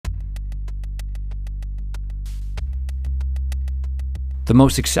The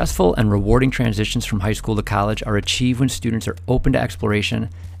most successful and rewarding transitions from high school to college are achieved when students are open to exploration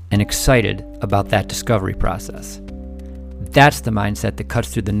and excited about that discovery process. That's the mindset that cuts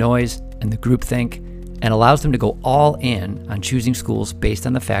through the noise and the groupthink and allows them to go all in on choosing schools based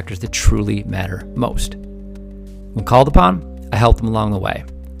on the factors that truly matter most. When called upon, I help them along the way.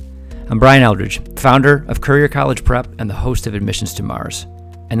 I'm Brian Eldridge, founder of Courier College Prep and the host of Admissions to Mars.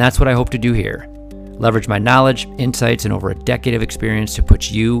 And that's what I hope to do here. Leverage my knowledge, insights, and over a decade of experience to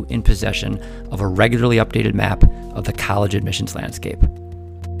put you in possession of a regularly updated map of the college admissions landscape.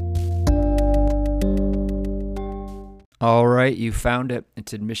 All right, you found it.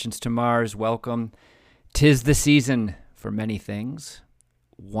 It's Admissions to Mars. Welcome. 'Tis the season for many things.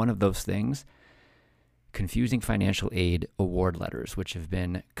 One of those things, confusing financial aid award letters, which have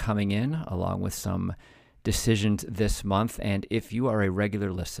been coming in along with some decisions this month. And if you are a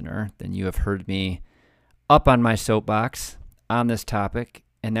regular listener, then you have heard me up on my soapbox on this topic.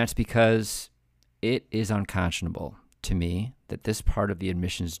 And that's because it is unconscionable to me that this part of the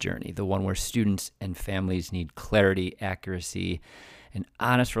admissions journey, the one where students and families need clarity, accuracy, and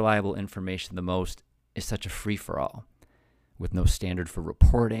honest, reliable information the most, is such a free-for-all with no standard for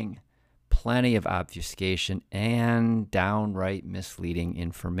reporting, plenty of obfuscation, and downright misleading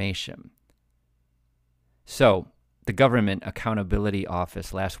information. So, the Government Accountability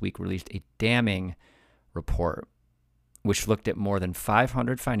Office last week released a damning report which looked at more than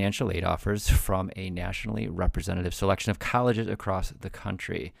 500 financial aid offers from a nationally representative selection of colleges across the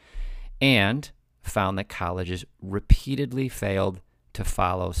country and found that colleges repeatedly failed to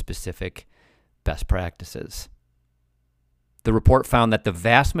follow specific best practices. The report found that the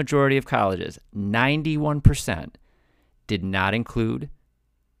vast majority of colleges, 91%, did not include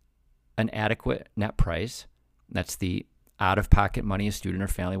an adequate net price. That's the out-of-pocket money a student or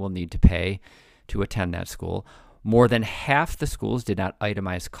family will need to pay to attend that school. More than half the schools did not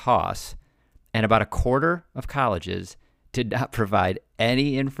itemize costs, and about a quarter of colleges did not provide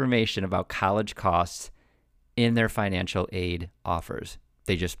any information about college costs in their financial aid offers.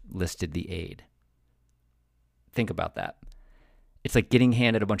 They just listed the aid. Think about that. It's like getting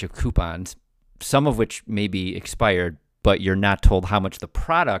handed a bunch of coupons, some of which may be expired, but you're not told how much the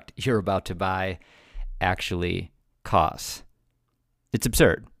product you're about to buy actually costs. It's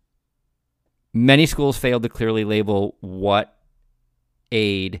absurd. Many schools failed to clearly label what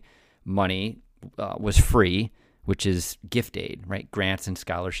aid money was free, which is gift aid, right? Grants and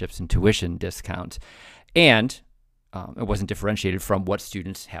scholarships and tuition discounts. And it wasn't differentiated from what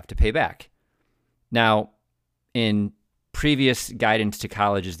students have to pay back. Now, in previous guidance to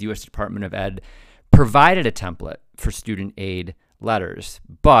colleges, the U.S. Department of Ed provided a template for student aid letters,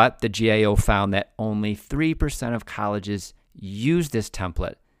 but the GAO found that only 3% of colleges used this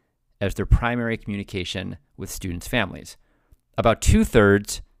template as their primary communication with students' families. About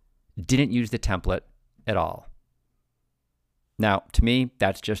 2/3 didn't use the template at all. Now, to me,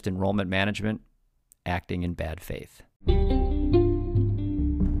 that's just enrollment management acting in bad faith.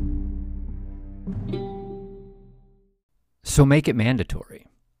 So make it mandatory.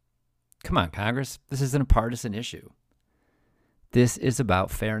 Come on, Congress. This isn't a partisan issue. This is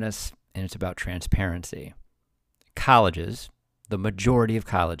about fairness and it's about transparency. Colleges, the majority of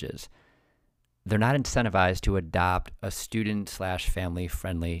colleges, they're not incentivized to adopt a student/family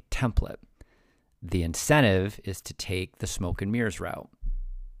friendly template. The incentive is to take the smoke and mirrors route.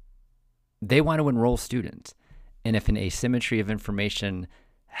 They want to enroll students. And if an asymmetry of information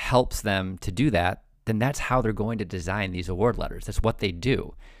helps them to do that, then that's how they're going to design these award letters. That's what they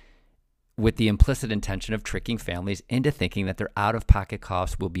do, with the implicit intention of tricking families into thinking that their out-of-pocket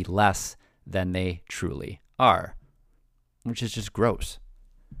costs will be less than they truly are, which is just gross.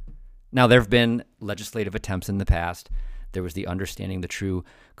 Now, there have been legislative attempts in the past. There was the Understanding the True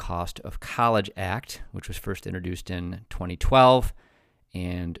Cost of College Act, which was first introduced in 2012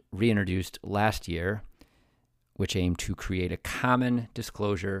 and reintroduced last year, which aimed to create a common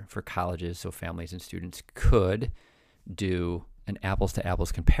disclosure for colleges so families and students could do an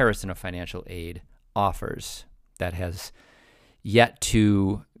apples-to-apples comparison of financial aid offers. That has yet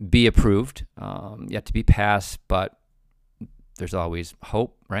to be approved, yet to be passed, but there's always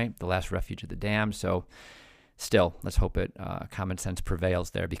hope, right? The last refuge of the damned. So still, let's hope common sense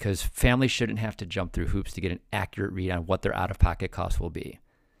prevails there, because families shouldn't have to jump through hoops to get an accurate read on what their out-of-pocket costs will be.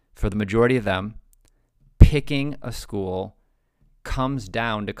 For the majority of them, picking a school comes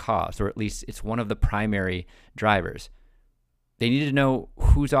down to cost, or at least it's one of the primary drivers. They need to know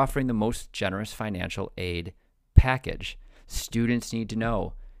who's offering the most generous financial aid package. Students need to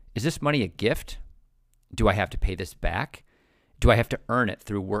know, is this money a gift? Do I have to pay this back? Do I have to earn it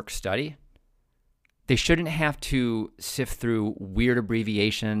through work study? They shouldn't have to sift through weird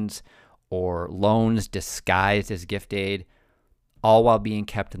abbreviations or loans disguised as gift aid, all while being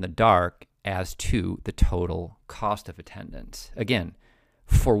kept in the dark as to the total cost of attendance. Again,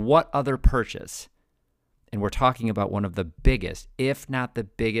 for what other purchase? And we're talking about one of the biggest, if not the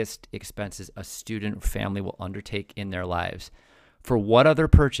biggest, expenses a student or family will undertake in their lives. For what other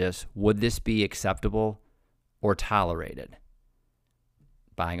purchase would this be acceptable or tolerated?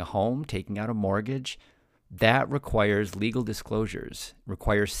 Buying a home, taking out a mortgage, that requires legal disclosures,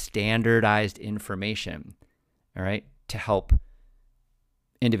 requires standardized information, all right, to help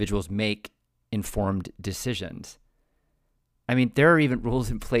individuals make informed decisions. I mean, there are even rules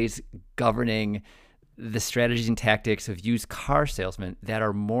in place governing the strategies and tactics of used car salesmen that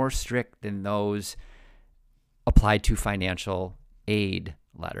are more strict than those applied to financial aid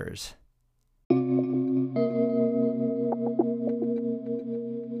letters.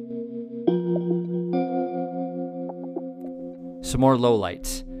 Some more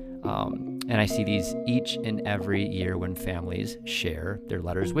lowlights. And I see these each and every year when families share their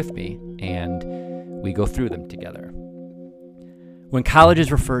letters with me, and we go through them together. When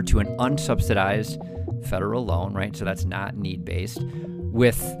colleges refer to an unsubsidized federal loan, right, so that's not need-based,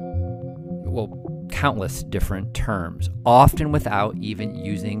 with, countless different terms, often without even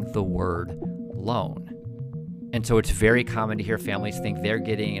using the word loan. And so it's very common to hear families think they're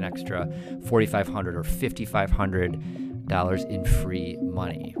getting an extra $4,500 or $5,500 in free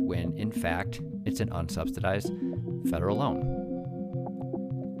money, when in fact it's an unsubsidized federal loan.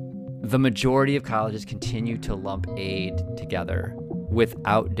 The majority of colleges continue to lump aid together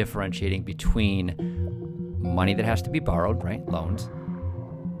without differentiating between money that has to be borrowed, right, loans,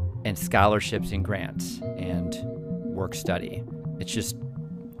 and scholarships and grants and work study. It's a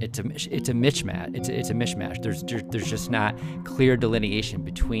mismatch. It's a mishmash. There's just not clear delineation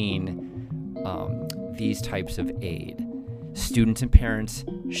between these types of aid. Students and parents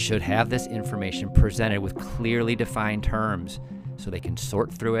should have this information presented with clearly defined terms so they can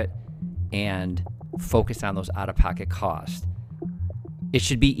sort through it and focus on those out-of-pocket costs. It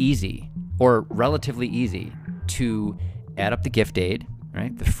should be easy, or relatively easy, to add up the gift aid,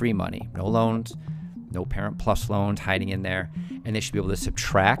 right? The free money, no loans, no Parent Plus loans hiding in there, and they should be able to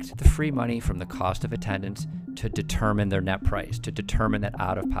subtract the free money from the cost of attendance to determine their net price, to determine that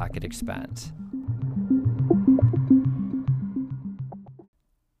out-of-pocket expense.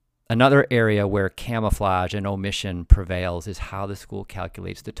 Another area where camouflage and omission prevails is how the school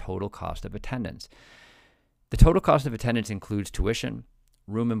calculates the total cost of attendance. The total cost of attendance includes tuition,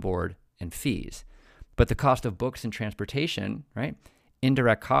 room and board, and fees. But the cost of books and transportation, right,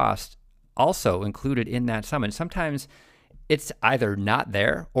 indirect costs, also included in that sum. And sometimes it's either not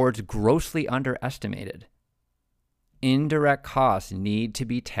there or it's grossly underestimated. Indirect costs need to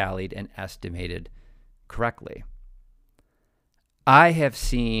be tallied and estimated correctly. I have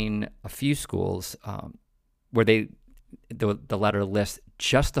seen a few schools where the letter lists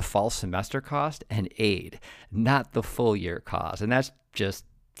just the fall semester cost and aid, not the full year cost. And that's just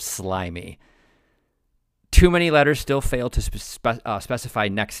slimy. Too many letters still fail to specify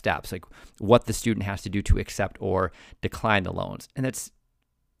next steps, like what the student has to do to accept or decline the loans. And that's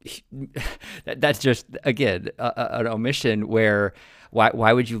just, again, an omission where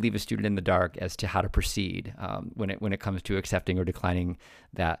why would you leave a student in the dark as to how to proceed when it comes to accepting or declining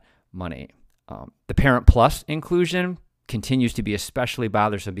that money? The Parent Plus inclusion continues to be especially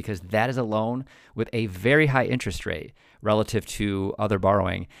bothersome because that is a loan with a very high interest rate relative to other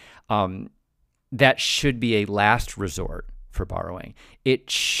borrowing. That should be a last resort for borrowing. It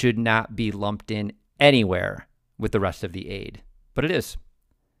should not be lumped in anywhere with the rest of the aid, but it is.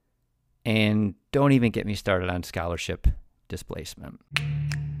 And don't even get me started on scholarship displacement.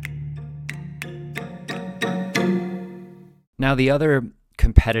 Now, the other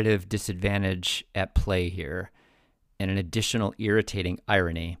competitive disadvantage at play here, and an additional irritating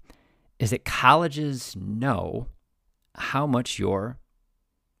irony, is that colleges know how much you're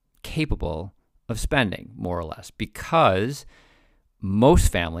capable of spending, more or less, because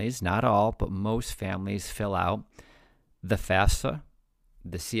most families, not all, but most families fill out the FAFSA,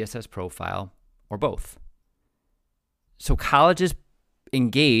 the CSS profile, or both. So colleges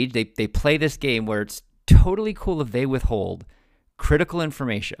engage, they play this game where it's totally cool if they withhold critical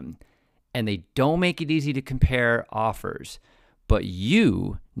information and they don't make it easy to compare offers, but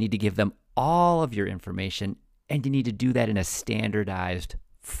you need to give them all of your information, and you need to do that in a standardized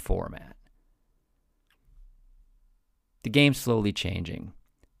format. The game's slowly changing,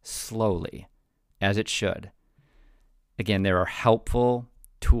 slowly, as it should. Again, there are helpful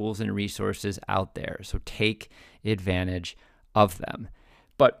tools and resources out there, so take advantage of them.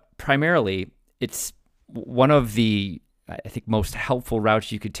 But primarily, it's one of the, I think, most helpful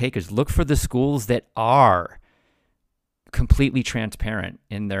routes you could take is look for the schools that are completely transparent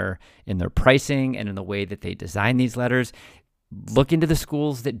in their pricing and in the way that they design these letters. Look into the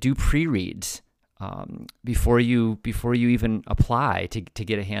schools that do pre-reads before you even apply to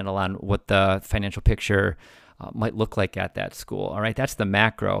get a handle on what the financial picture might look like at that school. All right, that's the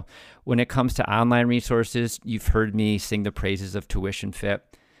macro. When it comes to online resources, you've heard me sing the praises of TuitionFit,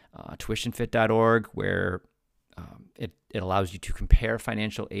 tuitionfit.org, where it allows you to compare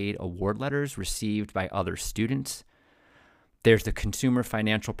financial aid award letters received by other students. There's the Consumer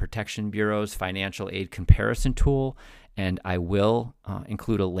Financial Protection Bureau's financial aid comparison tool, and I will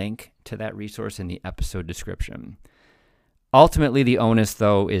include a link to that resource in the episode description. Ultimately, the onus,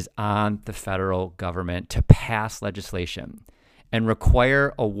 though, is on the federal government to pass legislation and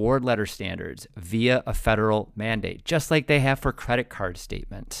require award letter standards via a federal mandate, just like they have for credit card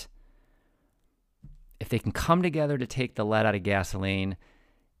statements. If they can come together to take the lead out of gasoline,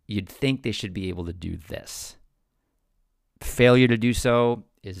 you'd think they should be able to do this. Failure to do so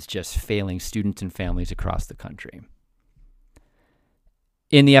is just failing students and families across the country.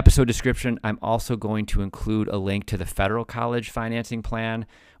 In the episode description, I'm also going to include a link to the Federal College Financing Plan,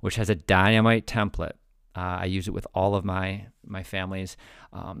 which has a dynamite template. I use it with all of my families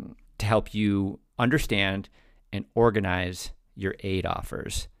to help you understand and organize your aid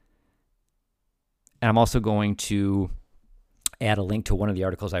offers. And I'm also going to add a link to one of the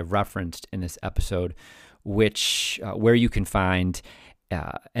articles I referenced in this episode, which where you can find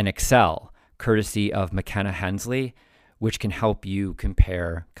an Excel courtesy of McKenna Hensley, which can help you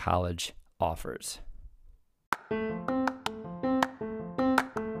compare college offers.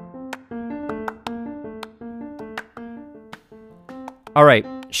 All right,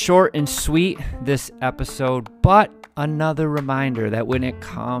 short and sweet this episode, but another reminder that when it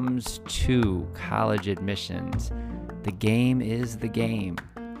comes to college admissions, the game is the game.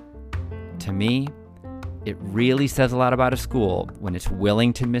 To me, it really says a lot about a school when it's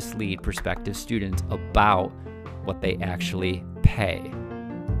willing to mislead prospective students about what they actually pay.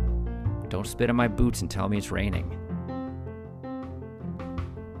 Don't spit in my boots and tell me it's raining.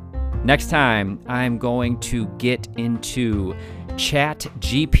 Next time, I'm going to get into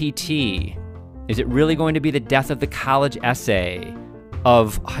ChatGPT. Is it really going to be the death of the college essay,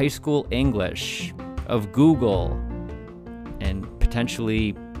 of high school English, of Google, and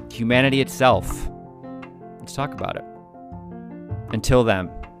potentially humanity itself? Let's talk about it. Until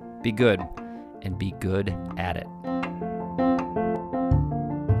then, be good and be good at it.